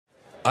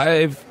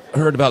I've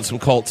heard about some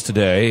cults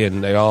today,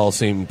 and they all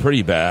seem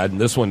pretty bad. And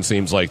this one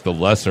seems like the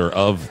lesser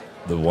of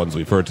the ones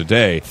we've heard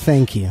today.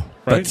 Thank you.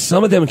 But Right.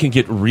 some of them can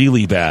get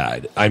really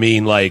bad. I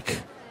mean, like,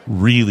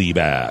 really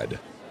bad.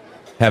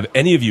 Have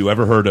any of you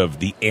ever heard of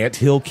the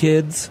Anthill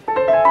Kids?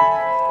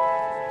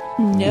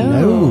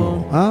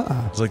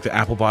 No. It's like the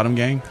Apple Bottom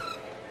Gang.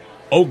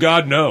 Oh,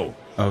 God, no.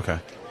 Okay.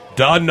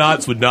 Don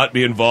Knotts would not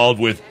be involved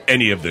with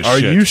any of this Are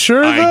shit. you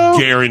sure, I though?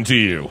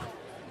 guarantee you.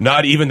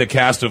 Not even the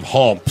cast of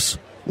Humps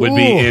would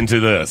be Ooh. into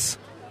this.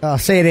 Oh,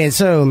 say it ain't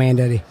so, man,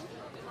 daddy.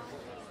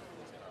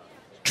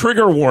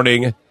 Trigger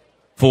warning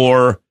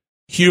for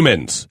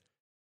humans.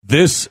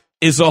 This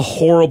is a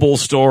horrible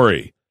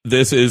story.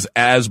 This is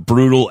as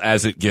brutal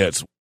as it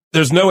gets.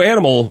 There's no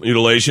animal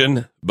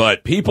mutilation,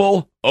 but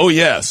people, oh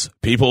yes,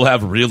 people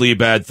have really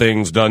bad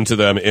things done to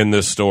them in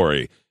this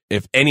story.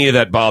 If any of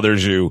that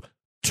bothers you,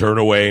 turn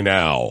away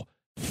now.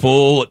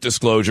 Full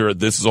disclosure,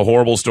 this is a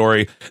horrible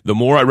story. The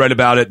more I read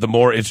about it, the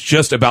more it's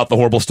just about the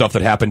horrible stuff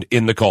that happened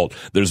in the cult.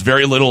 There's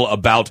very little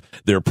about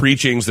their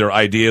preachings, their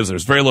ideas.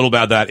 There's very little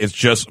about that. It's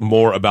just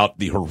more about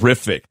the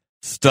horrific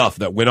stuff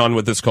that went on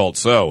with this cult.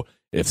 So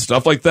if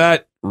stuff like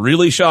that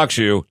really shocks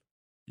you,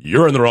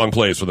 you're in the wrong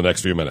place for the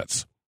next few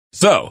minutes.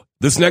 So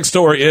this next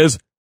story is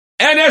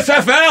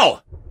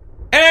NSFL.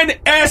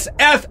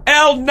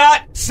 NSFL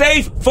not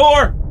safe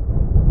for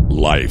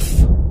life.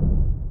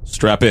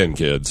 Strap in,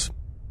 kids.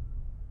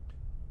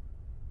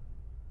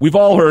 We've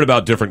all heard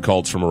about different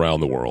cults from around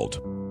the world.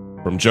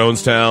 From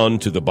Jonestown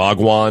to the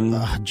Bhagwan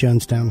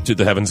Jonestown. to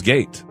the Heaven's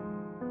Gate.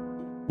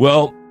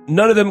 Well,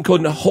 none of them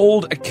could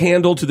hold a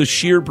candle to the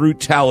sheer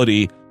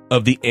brutality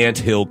of the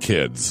Anthill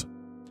Kids.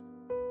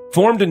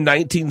 Formed in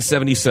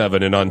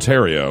 1977 in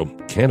Ontario,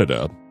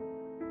 Canada,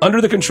 under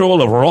the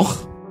control of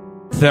Roch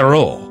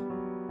Tharo.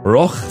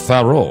 Roch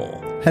Tharo.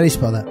 How do you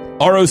spell that?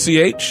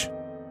 ROCH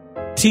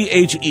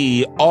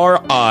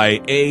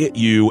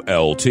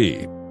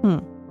THERIAULT.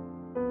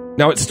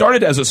 Now, it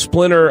started as a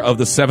splinter of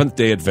the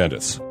Seventh-day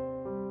Adventists.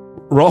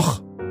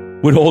 Roch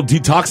would hold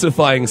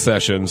detoxifying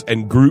sessions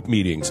and group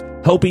meetings,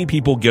 helping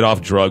people get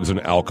off drugs and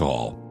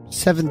alcohol.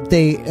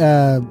 Seventh-day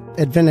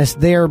Adventists,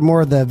 they're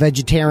more the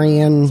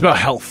vegetarian. It's about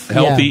health.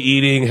 Healthy Yeah.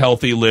 eating,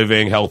 healthy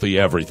living, healthy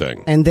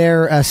everything. And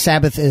their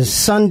Sabbath is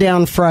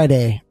sundown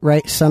Friday,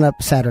 right? Sun up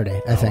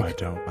Saturday, I think.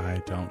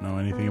 I don't know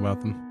anything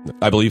about them.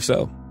 I believe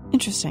so.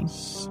 Interesting.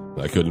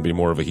 I couldn't be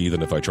more of a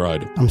heathen if I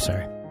tried. I'm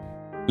sorry.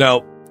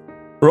 Now,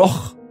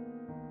 Roch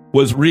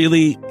was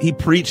really, he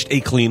preached a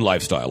clean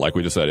lifestyle, like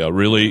we just said,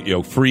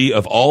 really, free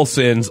of all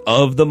sins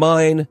of the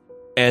mind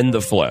and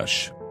the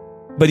flesh.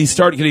 But he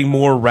started getting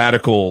more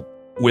radical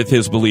with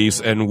his beliefs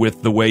and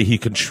with the way he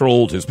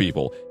controlled his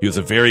people. He was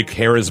a very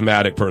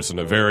charismatic person,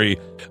 a very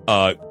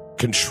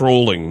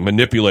controlling,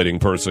 manipulating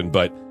person,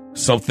 but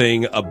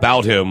something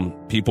about him,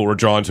 people were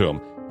drawn to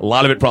him. A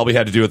lot of it probably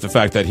had to do with the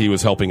fact that he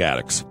was helping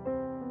addicts.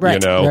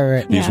 Right.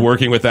 Right. He's Yeah.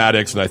 working with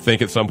addicts, and I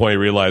think at some point he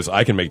realized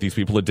I can make these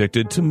people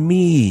addicted to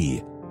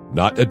me,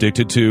 not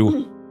addicted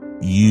to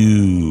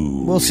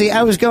you. Well, see,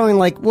 I was going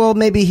like, well,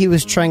 maybe he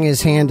was trying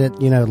his hand at,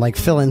 like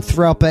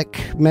philanthropic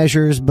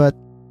measures, but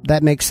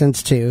that makes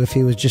sense too if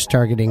he was just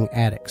targeting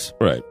addicts.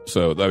 Right.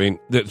 So, I mean,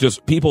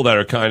 just people that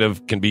are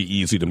can be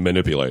easy to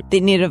manipulate.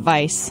 They need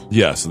advice.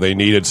 Yes, they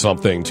needed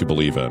something to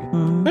believe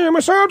in. There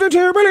was something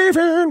to believe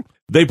in.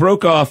 They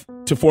broke off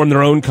to form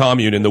their own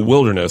commune in the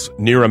wilderness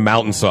near a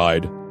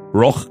mountainside,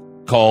 Roch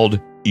called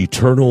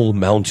Eternal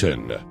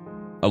Mountain.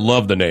 I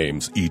love the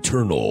names,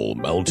 Eternal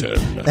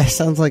Mountain. That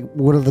sounds like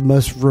one of the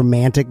most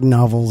romantic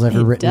novels ever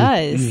It written.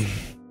 does.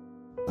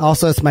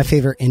 Also, it's my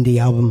favorite indie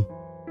album.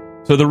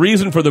 So the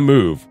reason for the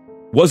move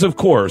was, of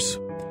course,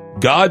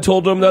 God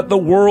told them that the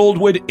world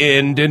would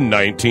end in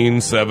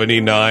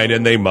 1979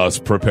 and they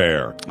must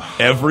prepare.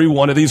 Every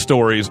one of these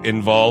stories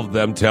involved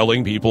them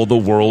telling people the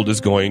world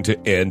is going to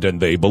end and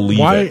they believe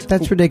it.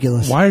 That's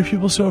ridiculous. Why are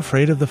people so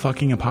afraid of the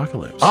fucking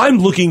apocalypse? I'm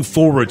looking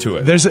forward to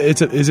it. Is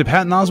it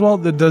Patton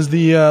Oswalt that does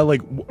the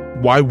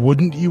why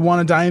wouldn't you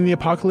want to die in the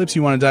apocalypse?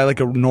 You want to die like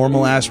a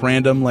normal ass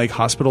random like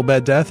hospital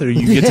bed death, or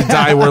you get to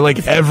die where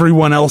like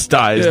everyone else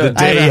dies the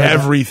day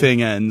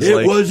everything ends?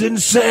 It was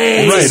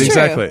insane. Right, It's true.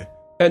 exactly.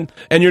 And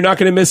you're not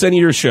going to miss any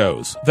of your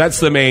shows.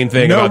 That's the main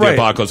thing about the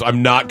apocalypse.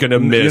 I'm not going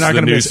to miss not the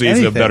gonna new miss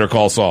season of anything. Better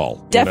Call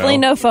Saul. Definitely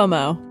no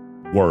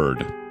FOMO.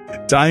 Word.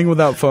 Dying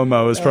without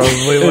FOMO is probably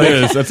It like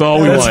is. That's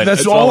all we want.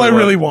 That's all I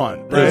really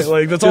want. Right?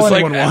 Like that's all Just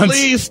anyone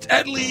wants.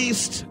 At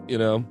least,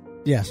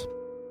 Yes.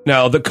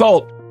 Now, the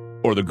cult,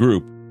 or the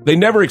group, they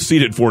never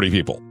exceeded 40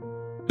 people.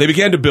 They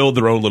began to build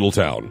their own little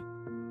town,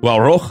 while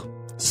Roch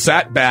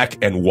sat back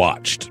and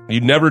watched. He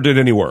never did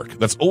any work.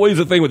 That's always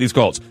the thing with these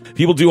cults.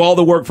 People do all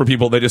the work for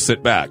people, they just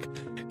sit back.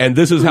 And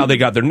this is how they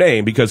got their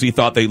name, because he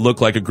thought they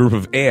looked like a group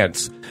of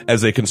ants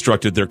as they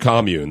constructed their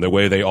commune, the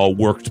way they all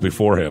worked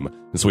before him.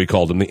 And so he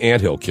called them the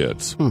Anthill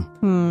Kids.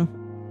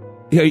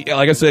 Yeah,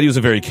 like I said, he was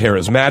a very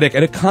charismatic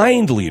and a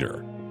kind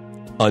leader.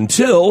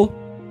 Until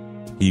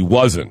he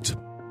wasn't.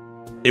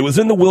 It was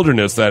in the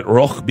wilderness that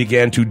Roch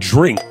began to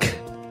drink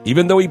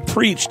Even though he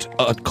preached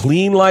a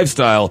clean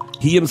lifestyle,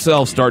 he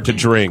himself started to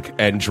drink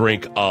and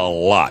drink a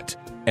lot.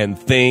 And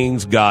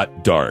things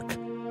got dark.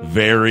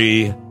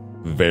 Very,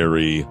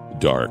 very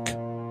dark.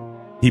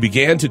 He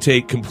began to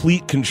take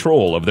complete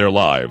control of their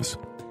lives.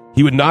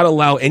 He would not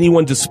allow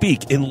anyone to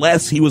speak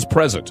unless he was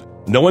present.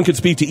 No one could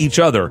speak to each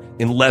other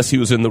unless he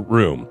was in the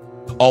room.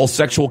 All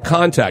sexual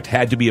contact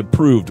had to be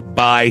approved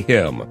by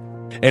him.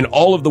 And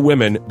all of the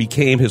women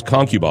became his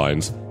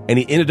concubines, and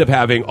he ended up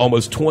having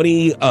almost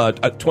 20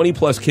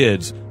 plus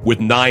kids with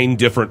 9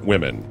 different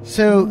women.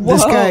 So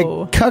this guy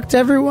Whoa. cucked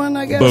everyone,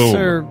 I guess? Boom.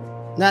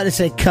 Or not to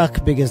say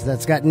cuck because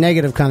that's got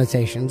negative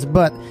connotations,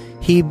 but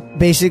he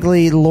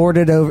basically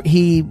lorded over.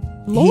 He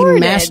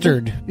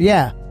mastered.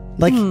 Yeah.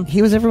 Like,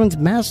 he was everyone's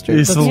master.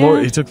 It's the That's-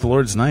 Lord. He took the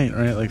Lord's night,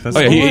 right? Like that's. Oh,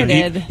 yeah,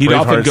 Lorded. he'd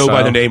often Braveheart go by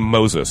style. the name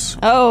Moses.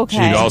 Oh,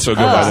 okay. He'd also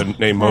go by the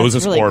name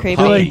Moses really or creepy.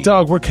 They're Poppy. like,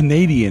 dog, we're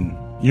Canadian.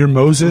 You're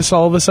Moses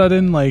all of a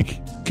sudden? Like,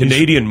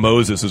 Canadian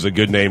Moses is a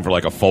good name for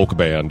like a folk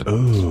band.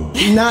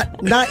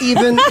 Not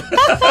even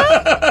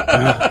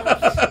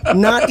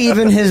not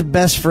even his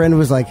best friend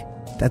was like,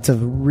 that's a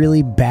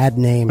really bad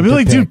name. I mean, to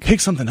like, pick. dude, pick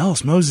something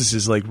else. Moses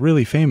is like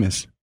really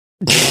famous.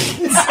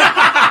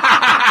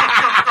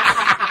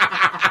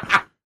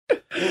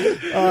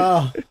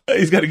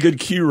 He's got a good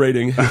Q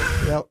rating.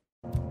 Yep.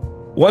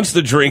 Once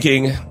the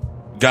drinking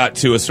got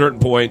to a certain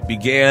point,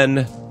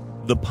 began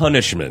the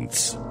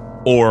punishments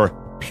or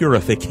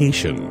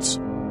purifications.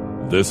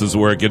 This is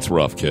where it gets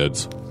rough,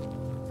 kids.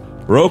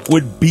 Roke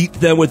would beat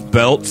them with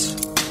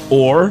belts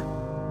or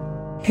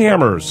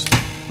hammers.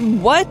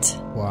 What?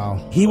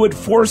 Wow. He would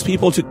force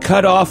people to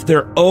cut off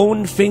their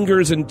own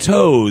fingers and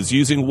toes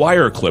using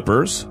wire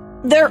clippers.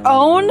 Their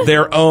own?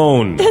 Their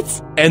own.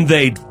 That's- And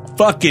they'd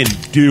fucking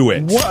do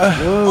it.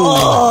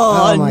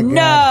 Oh, my God.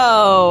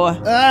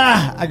 no.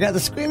 I got the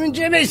screaming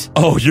jimmies.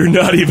 Oh, you're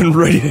not even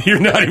ready. You're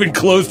not even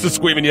close to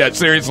squeaming yet.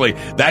 Seriously.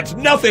 That's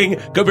nothing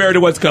compared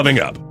to what's coming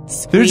up.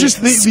 They're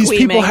just these people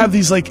Squeaming. have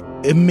these like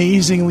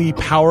amazingly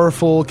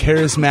powerful,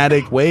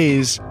 charismatic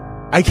ways.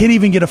 I can't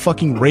even get a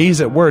fucking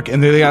raise at work,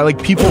 and they got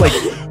like people like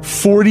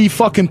 40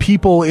 fucking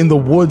people in the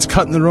woods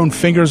cutting their own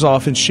fingers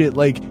off and shit.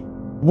 Like,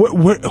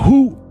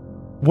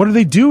 what are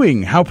they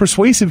doing? How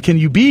persuasive can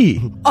you be?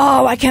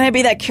 Oh, why can't I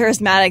be that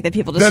charismatic that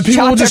people just That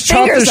people chop will just their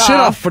chop their fingers shit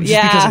off off? just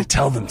Yeah. because I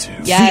tell them to.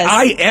 Yes. See,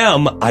 I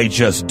am. I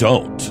just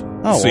don't.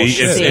 Oh, well, See,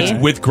 shit.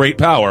 it's with great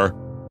power.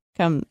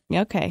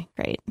 Okay,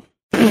 great.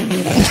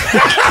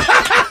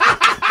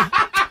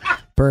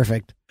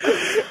 Perfect.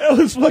 That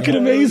was fucking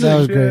amazing. That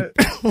was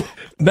great.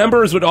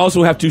 Members would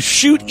also have to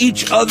shoot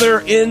each other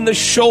in the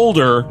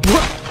shoulder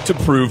to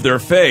prove their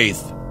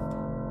faith.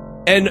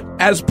 And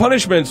as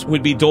punishments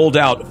would be doled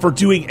out for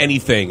doing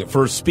anything,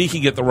 for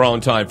speaking at the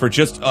wrong time, for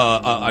just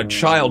a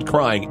child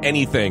crying,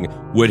 anything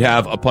would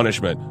have a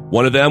punishment.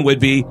 One of them would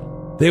be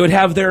they would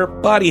have their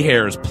body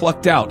hairs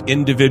plucked out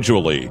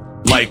individually,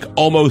 like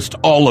almost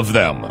all of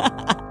them.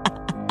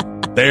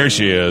 There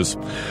she is.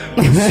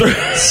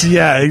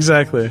 Yeah,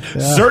 exactly.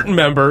 Certain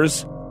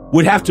members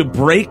would have to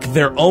break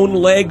their own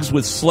legs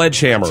with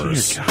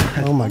sledgehammers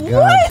Oh my God.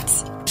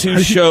 What?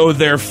 to show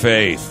their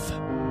faith.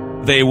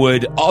 They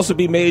would also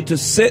be made to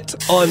sit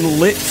on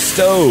lit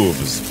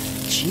stoves.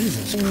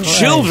 Jesus Christ.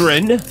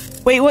 Children,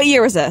 Wait, what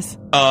year was this?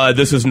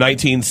 this is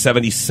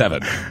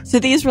 1977. So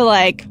these were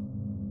like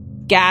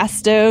gas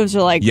stoves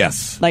or like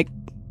Yes. like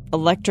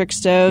electric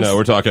stoves? No,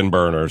 we're talking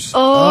burners.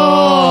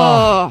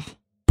 Oh.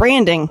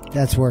 Branding.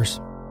 That's worse.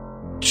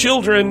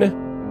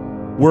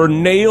 Children were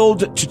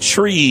nailed to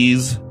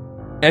trees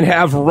and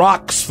have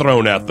rocks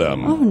thrown at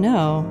them. Oh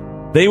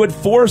no. They would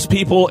force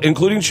people,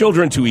 including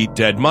children, to eat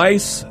dead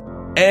mice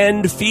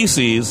and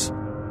feces,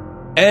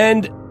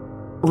 and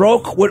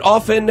Roke would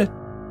often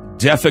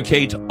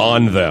defecate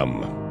on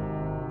them.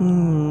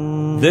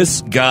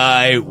 This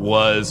guy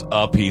was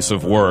a piece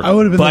of work, I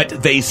would've been but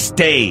they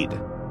stayed.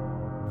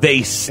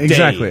 They stayed.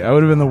 Exactly. I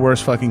would have been the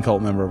worst fucking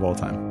cult member of all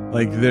time.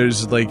 Like,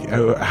 there's like,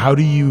 how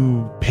do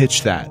you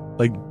pitch that?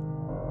 Like,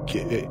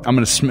 I'm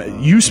gonna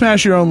you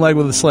smash your own leg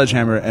with a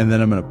sledgehammer, and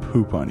then I'm gonna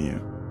poop on you.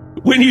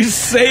 When you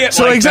say it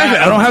So like exactly,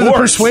 that, I don't of have the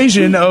course.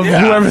 persuasion of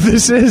Yeah. whoever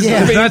this is. Yeah.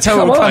 I mean, That's how it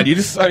Come would on, come. you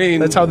just, I mean,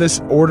 That's how this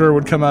order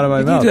would come out of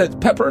my you mouth. need to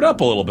pepper it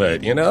up a little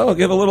bit, you know?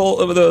 Give a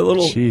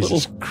little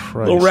Jesus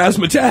Christ. little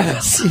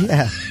razzmatazz.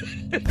 Yeah.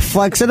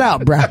 Flex it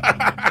out, bro.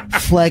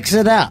 Flex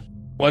it out.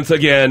 Once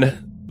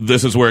again,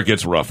 this is where it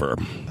gets rougher.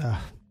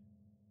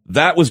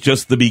 That was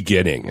just the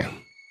beginning.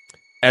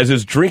 As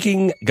his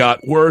drinking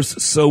got worse,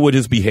 so would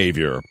his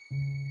behavior.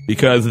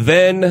 Because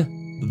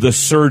then the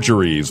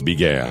surgeries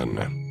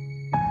began.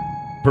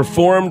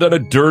 Performed on a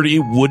dirty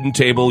wooden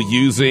table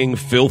using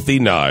filthy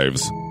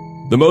knives.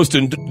 The most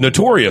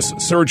notorious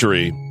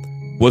surgery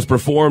was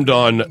performed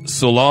on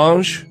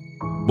Solange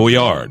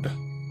Boyard.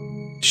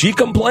 She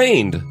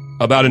complained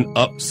about an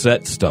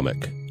upset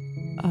stomach.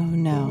 Oh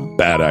no.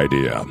 Bad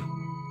idea.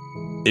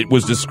 It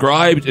was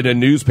described in a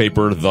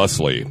newspaper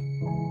thusly.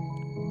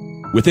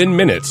 Within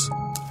minutes,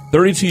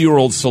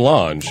 32-year-old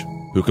Solange,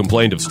 who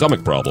complained of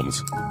stomach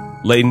problems,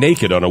 lay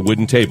naked on a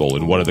wooden table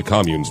in one of the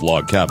commune's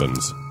log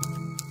cabins.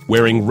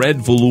 wearing red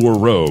velour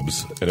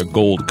robes and a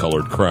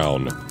gold-colored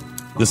crown,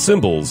 the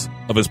symbols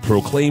of his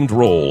proclaimed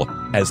role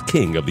as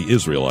king of the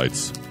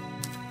Israelites.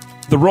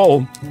 The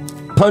role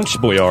punched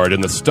Boyard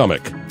in the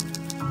stomach,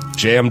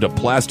 jammed a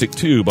plastic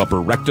tube up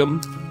her rectum,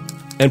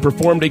 and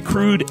performed a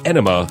crude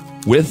enema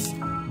with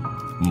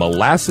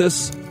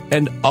molasses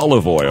and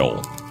olive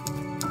oil.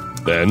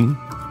 Then,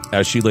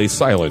 as she lay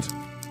silent,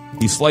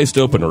 he sliced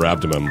open her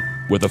abdomen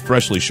with a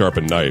freshly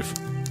sharpened knife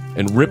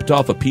and ripped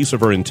off a piece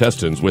of her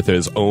intestines with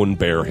his own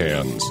bare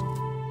hands.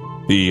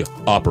 The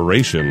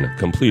operation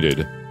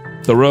completed,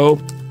 Thoreau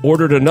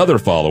ordered another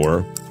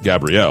follower,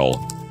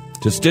 Gabrielle,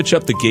 to stitch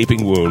up the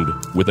gaping wound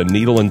with a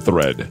needle and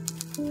thread.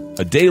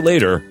 A day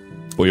later,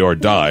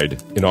 Boyard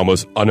died in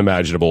almost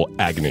unimaginable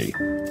agony,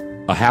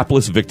 a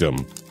hapless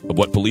victim of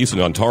what police in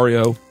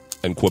Ontario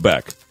and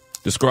Quebec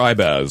describe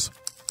as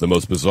the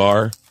most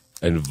bizarre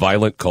and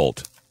violent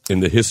cult in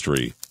the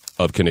history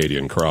of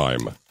Canadian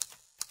crime.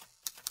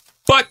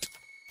 But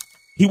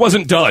he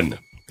wasn't done.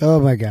 Oh,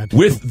 my God.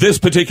 With this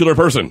particular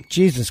person.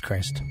 Jesus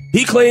Christ.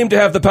 He claimed to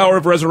have the power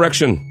of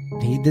resurrection.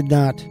 He did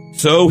not.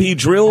 So he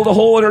drilled a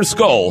hole in her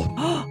skull.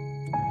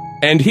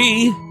 And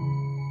he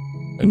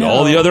and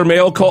all the other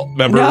male cult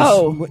members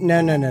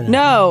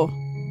No.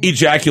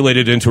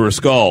 ejaculated into her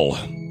skull.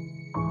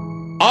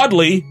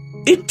 Oddly,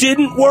 it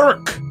didn't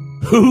work.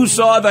 Who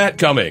saw that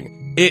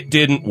coming? It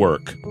didn't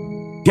work.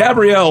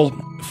 Gabrielle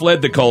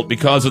fled the cult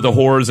because of the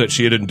horrors that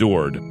she had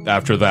endured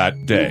after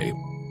that day.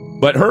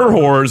 But her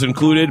horrors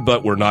included,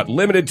 but were not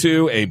limited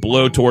to, a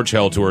blowtorch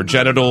held to her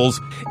genitals,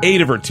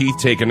 8 of her teeth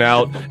taken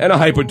out, and a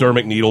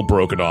hypodermic needle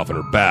broken off in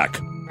her back.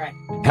 Right.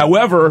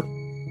 However,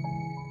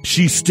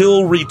 she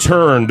still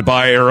returned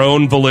by her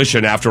own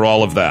volition after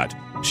all of that.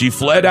 She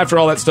fled after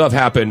all that stuff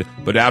happened,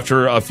 but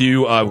after a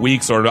few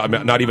weeks, or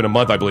not even a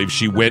month, I believe,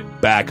 she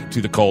went back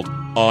to the cult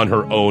on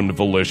her own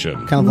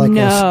volition. Kind of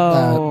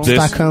like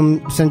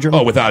Stockholm Syndrome.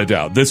 Oh, without a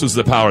doubt. This was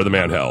the power the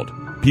man held.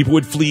 People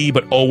would flee,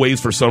 but always,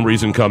 for some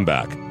reason, come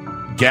back.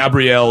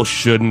 Gabrielle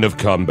shouldn't have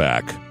come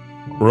back.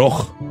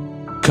 Roch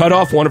cut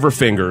off one of her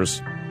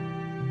fingers,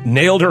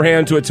 nailed her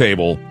hand to a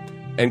table,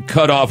 and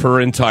cut off her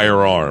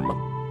entire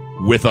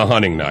arm with a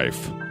hunting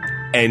knife.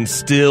 And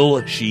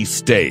still she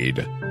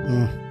stayed.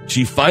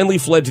 She finally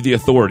fled to the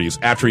authorities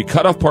after he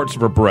cut off parts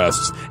of her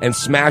breasts and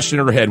smashed in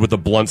her head with the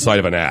blunt side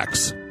of an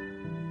axe.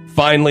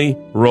 Finally,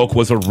 Roch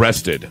was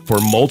arrested for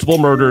multiple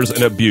murders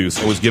and abuse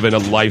and was given a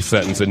life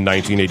sentence in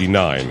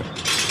 1989.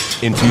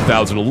 In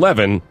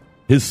 2011,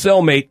 his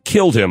cellmate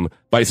killed him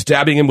by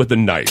stabbing him with a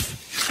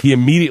knife. He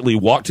immediately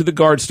walked to the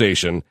guard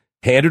station,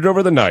 handed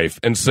over the knife,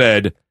 and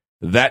said,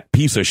 "That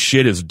piece of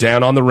shit is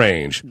down on the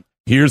range.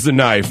 Here's the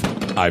knife.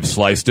 I've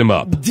sliced him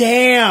up."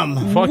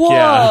 Damn. Fuck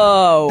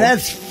Whoa.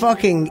 That's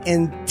fucking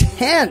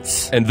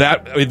intense. And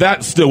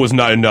that still was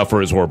not enough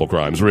for his horrible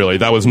crimes, really.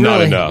 That was not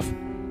Really? enough.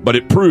 But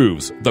it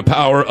proves the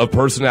power of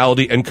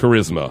personality and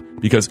charisma,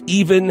 because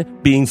even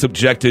being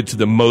subjected to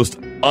the most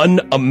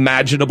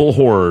unimaginable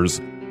horrors,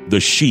 the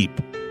sheep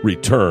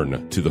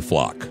return to the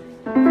flock.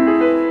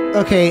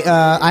 Okay,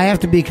 I have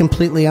to be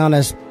completely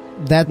honest.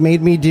 That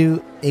made me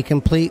do a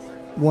complete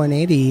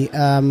 180.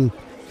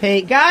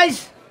 Hey,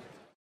 guys,